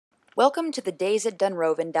Welcome to the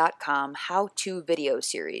DaysAtDunrovin.com how-to video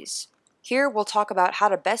series. Here we'll talk about how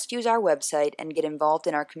to best use our website and get involved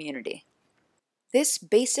in our community. This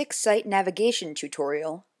basic site navigation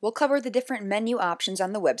tutorial will cover the different menu options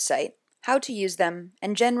on the website, how to use them,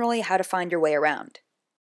 and generally how to find your way around.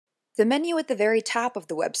 The menu at the very top of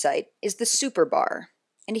the website is the super bar,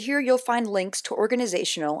 and here you'll find links to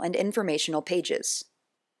organizational and informational pages.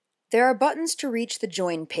 There are buttons to reach the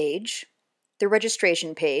Join page, the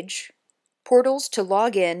registration page, portals to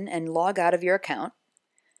log in and log out of your account,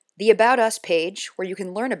 the About Us page where you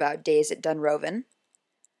can learn about Days at Dunrovin,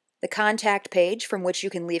 the contact page from which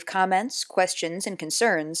you can leave comments, questions, and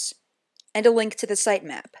concerns, and a link to the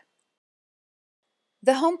sitemap.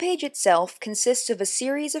 The homepage itself consists of a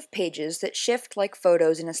series of pages that shift like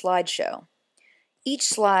photos in a slideshow. Each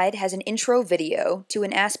slide has an intro video to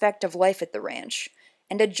an aspect of life at the ranch,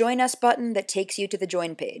 and a Join Us button that takes you to the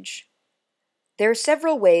Join page. There are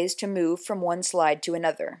several ways to move from one slide to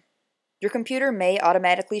another. Your computer may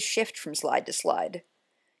automatically shift from slide to slide.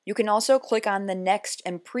 You can also click on the Next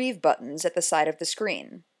and Prev buttons at the side of the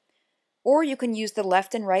screen. Or you can use the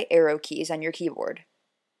left and right arrow keys on your keyboard.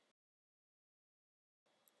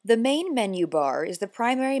 The main menu bar is the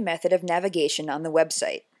primary method of navigation on the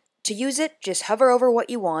website. To use it, just hover over what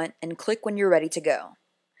you want and click when you're ready to go.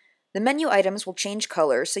 The menu items will change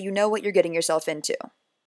color so you know what you're getting yourself into.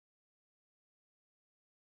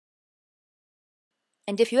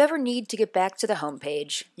 And if you ever need to get back to the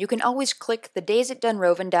homepage, you can always click the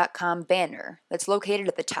DaysAtDunrovin.com banner that's located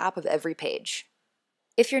at the top of every page.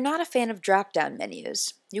 If you're not a fan of drop-down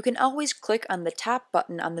menus, you can always click on the top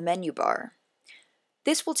button on the menu bar.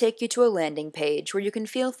 This will take you to a landing page where you can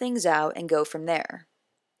feel things out and go from there.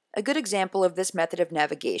 A good example of this method of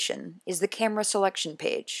navigation is the camera selection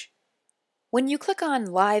page. When you click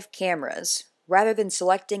on Live Cameras, rather than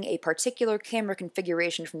selecting a particular camera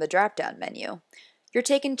configuration from the drop-down menu, you're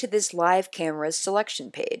taken to this Live Cameras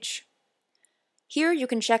selection page. Here you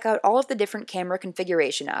can check out all of the different camera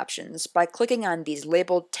configuration options by clicking on these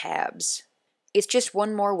labeled tabs. It's just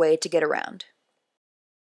one more way to get around.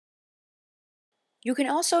 You can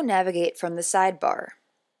also navigate from the sidebar.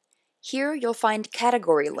 Here you'll find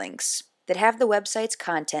category links that have the website's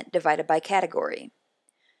content divided by category.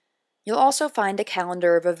 You'll also find a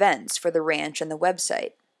calendar of events for the ranch and the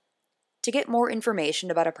website. To get more information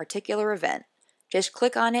about a particular event, just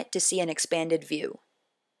click on it to see an expanded view.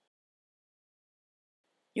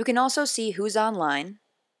 You can also see who's online,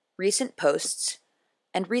 recent posts,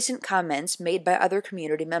 and recent comments made by other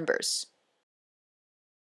community members.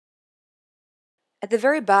 At the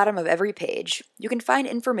very bottom of every page, you can find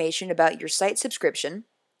information about your site subscription,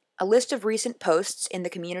 a list of recent posts in the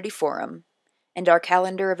community forum, and our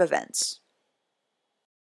calendar of events.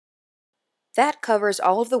 That covers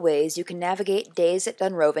all of the ways you can navigate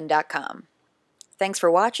DaysAtDunrovin.com. Thanks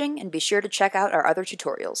for watching, and be sure to check out our other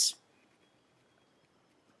tutorials.